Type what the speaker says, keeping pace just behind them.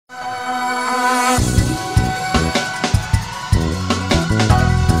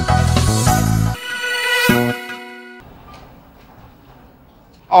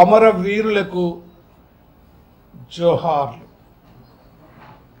అమరవీరులకు జోహార్లు.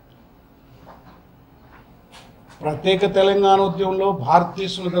 ప్రత్యేక తెలంగాణ ఉద్యమంలో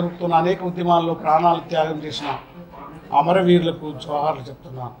భారతదేశంలో జరుగుతున్న అనేక ఉద్యమాల్లో ప్రాణాలు త్యాగం చేసిన అమరవీరులకు జోహార్లు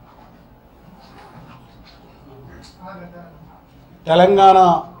చెప్తున్నాను. తెలంగాణ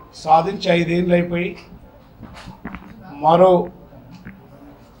సాధించి 5 ఏళ్ళు అయిపోయి మరో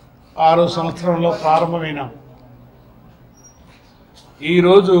 6వ సంవత్సరంలో ప్రారంభమైన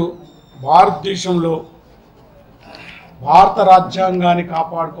ఈరోజు భారతదేశంలో భారత రాజ్యాంగాన్ని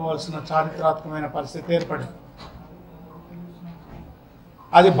కాపాడుకోవాల్సిన చారిత్రాత్మకమైన పరిస్థితి ఏర్పడింది.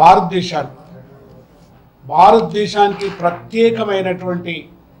 అది భారతదేశానికి ప్రత్యేకమైనటువంటి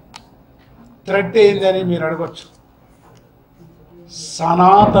థ్రెట్ ఏందని మీరు అడగచ్చు.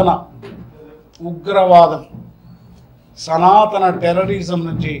 సనాతన ఉగ్రవాదం, సనాతన టెర్రరిజం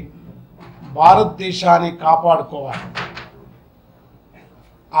నుంచి భారతదేశాన్ని కాపాడుకోవాలి.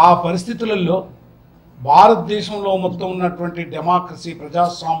 ఆ పరిస్థితులలో భారతదేశంలో మొత్తం ఉన్నటువంటి డెమోక్రసీ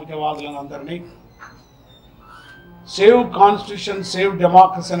ప్రజాస్వామికవాదులను అందరినీ సేవ్ కాన్స్టిట్యూషన్ సేవ్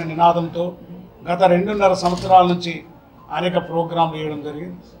డెమోక్రసీ అనే నినాదంతో గత 2.5 సంవత్సరాల నుంచి అనేక ప్రోగ్రాంలు చేయడం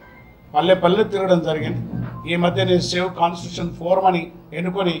జరిగింది. పల్లె పల్లె తిరగడం జరిగింది. ఈ మధ్య నేను సేవ్ కాన్స్టిట్యూషన్ ఫోరం అని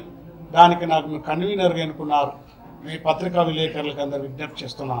ఎన్నుకొని దానికి నాకు కన్వీనర్గా ఎన్నుకున్నారు. మీ పత్రికా విలేకరులకు అందరు విజ్ఞప్తి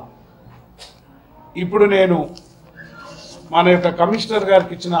చేస్తున్నాను. ఇప్పుడు నేను మన యొక్క కమిషనర్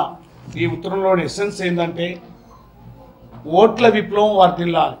గారికి ఇచ్చిన ఈ ఉత్తరంలోని ఎసెన్స్ ఏంటంటే ఓట్ల విప్లవం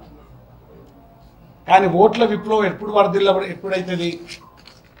వర్ధిల్లాలి. కానీ ఓట్ల విప్లవం ఎప్పుడైతుంది?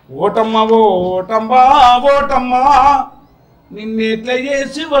 ఓటమ్మా ఓటమ్మా ఓటమ్మా నిన్నెట్ల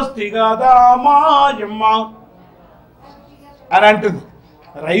చేసి వస్తి కాదా మాయమ్మ అని అంటుంది.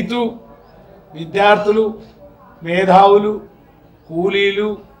 రైతు, విద్యార్థులు, మేధావులు, కూలీలు,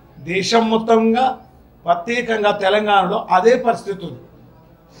 దేశం మొత్తంగా ప్రత్యేకంగా తెలంగాణలో అదే పరిస్థితి ఉంది.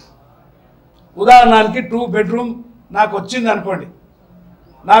 ఉదాహరణకి 2 బెడ్రూమ్ నాకు వచ్చింది అనుకోండి.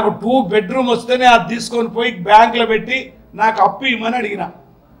 నాకు 2 బెడ్రూమ్ వస్తేనే అది తీసుకొని పోయి బ్యాంకులో పెట్టి నాకు అప్పు ఇవ్వమని అడిగిన.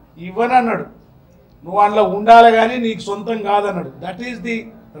 ఇవ్వనన్నాడు. నువ్వు అందులో ఉండాలి కానీ నీకు సొంతం కాదన్నాడు. దట్ ఈస్ ది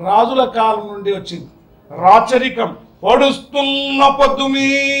రాజుల కాలం నుండి వచ్చింది రాచరికం. పొడుస్తున్న పొద్దు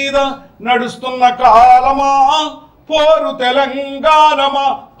మీద నడుస్తున్న కాలమా పోరు తెలంగాణమా,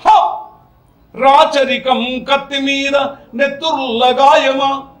 రాచరికం కత్తి మీద నెత్తుర్ల గాయమా,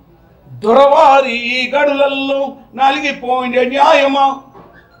 దొరవారి గడులల్లో నలిగిపోయిన న్యాయమా,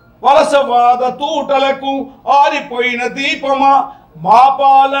 వలసవాద తూటలకు ఆరిపోయిన దీపమా, మా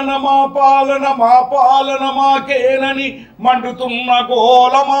పాలన మా పాలన మా పాలన మాకేనని మండుతున్న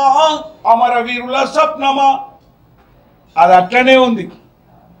గోలమా, అమరవీరుల స్వప్నమా. అది అట్లనే ఉంది.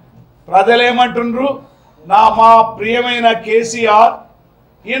 ప్రజలేమంటుండ్రు? మా ప్రియమైన కేసీఆర్,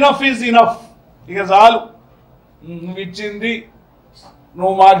 ఇనఫ్ ఈజ్ ఇనఫ్, ఇక చాలు, నువ్వు ఇచ్చింది,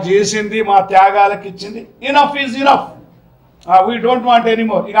 నువ్వు మాకు చేసింది, మా త్యాగాలకు ఇచ్చింది, enough is enough, we don't want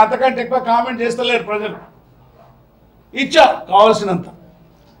anymore. ఇక అంతకంటే ఎక్కువ కామెంట్ చేస్తలేరు ప్రజలు. ఇచ్చారు కావాల్సినంత.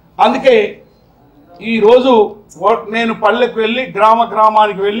 అందుకే ఈరోజు నేను పల్లెకు వెళ్ళి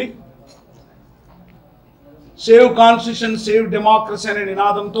గ్రామానికి వెళ్ళి సేవ్ కాన్స్టిట్యూషన్ సేవ్ డెమోక్రసీ అనే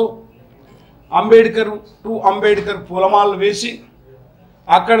నినాదంతో అంబేద్కర్ టు అంబేద్కర్ పూలమాలలు వేసి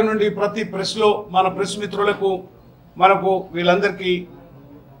అక్కడ నుండి ప్రతి ప్రెస్లో మన ప్రెస్ మిత్రులకు మనకు వీళ్ళందరికీ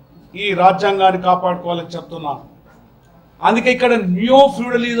ఈ రాజ్యాంగాన్ని కాపాడుకోవాలని చెప్తున్నాను. అందుకే ఇక్కడ న్యూ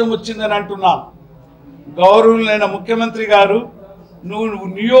ఫ్యూడలిజం వచ్చిందని అంటున్నాను. గౌరవులైన ముఖ్యమంత్రి గారు, నువ్వు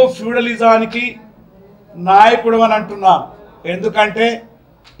న్యూ ఫ్యూడలిజానికి నాయకుడు అని అంటున్నాను. ఎందుకంటే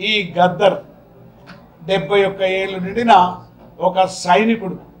ఈ గద్దర్ 71 ఏళ్ళు నిండిన ఒక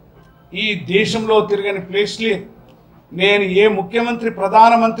సైనికుడు, ఈ దేశంలో తిరగని ప్లేస్ లేదు. నేను ఏ ముఖ్యమంత్రి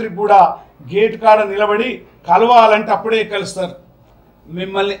ప్రధానమంత్రి కూడా గేట్ కాడ నిలబడి కలవాలంటే అప్పుడే కలుస్తారు.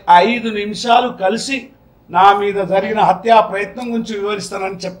 మిమ్మల్ని 5 నిమిషాలు కలిసి నా మీద జరిగిన హత్యా ప్రయత్నం గురించి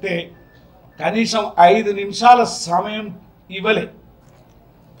వివరిస్తానని చెప్తే కనీసం 5 నిమిషాల సమయం ఇవ్వలే.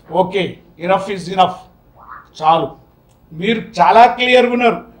 ఓకే, ఇనఫ్ ఈజ్ ఇనఫ్, చాలు. మీరు చాలా క్లియర్గా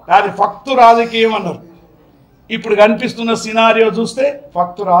ఉన్నారు. అది ఫక్తు రాజకీయం అన్నారు. ఇప్పుడు కనిపిస్తున్న సినారియో చూస్తే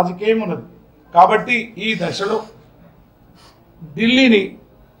ఫక్తు రాజకీయం ఉన్నది. కాబట్టి ఈ దశలో ఢిల్లీని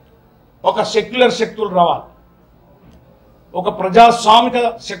ఒక సెక్యులర్ శక్తులు రావాలి, ఒక ప్రజాస్వామిక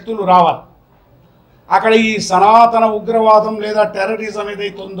శక్తులు రావాలి. అక్కడ ఈ సనాతన ఉగ్రవాదం లేదా టెర్రరిజం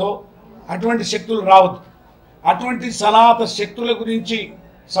ఏదైతే ఉందో అటువంటి శక్తులు రావద్దు. అటువంటి సనాతన శక్తుల గురించి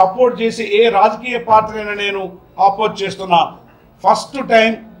సపోర్ట్ చేసి ఏ రాజకీయ పార్టీనైనా నేను ఆపోజ్ చేస్తున్నాను. ఫస్ట్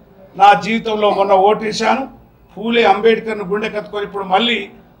టైం నా జీవితంలో మొన్న ఓటేశాను. పూలే అంబేద్కర్ను గుండె కత్తుకొని ఇప్పుడు మళ్ళీ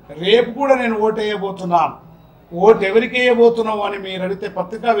రేపు కూడా నేను ఓటు వేయబోతున్నాను. ఓటు ఎవరికి వేయబోతున్నావు అని మీరు అడిగితే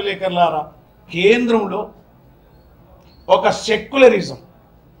పత్రికా విలేకరులారా, కేంద్రంలో ఒక సెక్యులరిజం,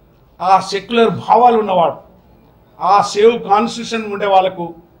 ఆ సెక్యులర్ భావాలు ఉన్నవాడు, ఆ సేవ్ కాన్స్టిట్యూషన్ ఉండే వాళ్ళకు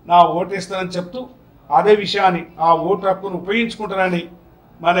నా ఓటేస్తానని చెప్తూ అదే విషయాన్ని ఆ ఓటు హక్కును ఉపయోగించుకుంటానని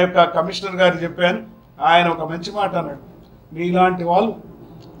మన యొక్క కమిషనర్ గారు చెప్పాను. ఆయన ఒక మంచి మాట అన్నాడు, మీలాంటి వాళ్ళు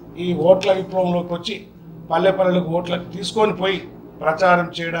ఈ ఓట్ల విప్లవంలోకి వచ్చి పల్లె పల్లెలకు ఓట్లకు తీసుకొని పోయి ప్రచారం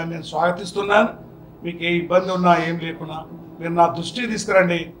చేయడాన్ని నేను స్వాగతిస్తున్నాను. మీకు ఏ ఇబ్బంది ఉన్నా ఏం లేకున్నా మీరు నా దృష్టికి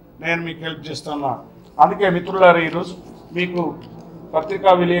తీసుకురండి, నేను మీకు హెల్ప్ చేస్తున్నా. అందుకే మిత్రులారా, ఈరోజు మీకు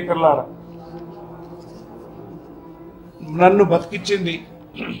పత్రికా విలేకరులారా, నన్ను బతికించింది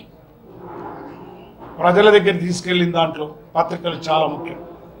ప్రజల దగ్గర తీసుకెళ్ళిన దాంట్లో పత్రికలు చాలా ముఖ్యం.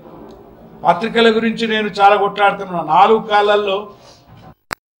 పత్రికల గురించి నేను చాలా కొట్లాడుతున్నాను. 4 కాలాల్లో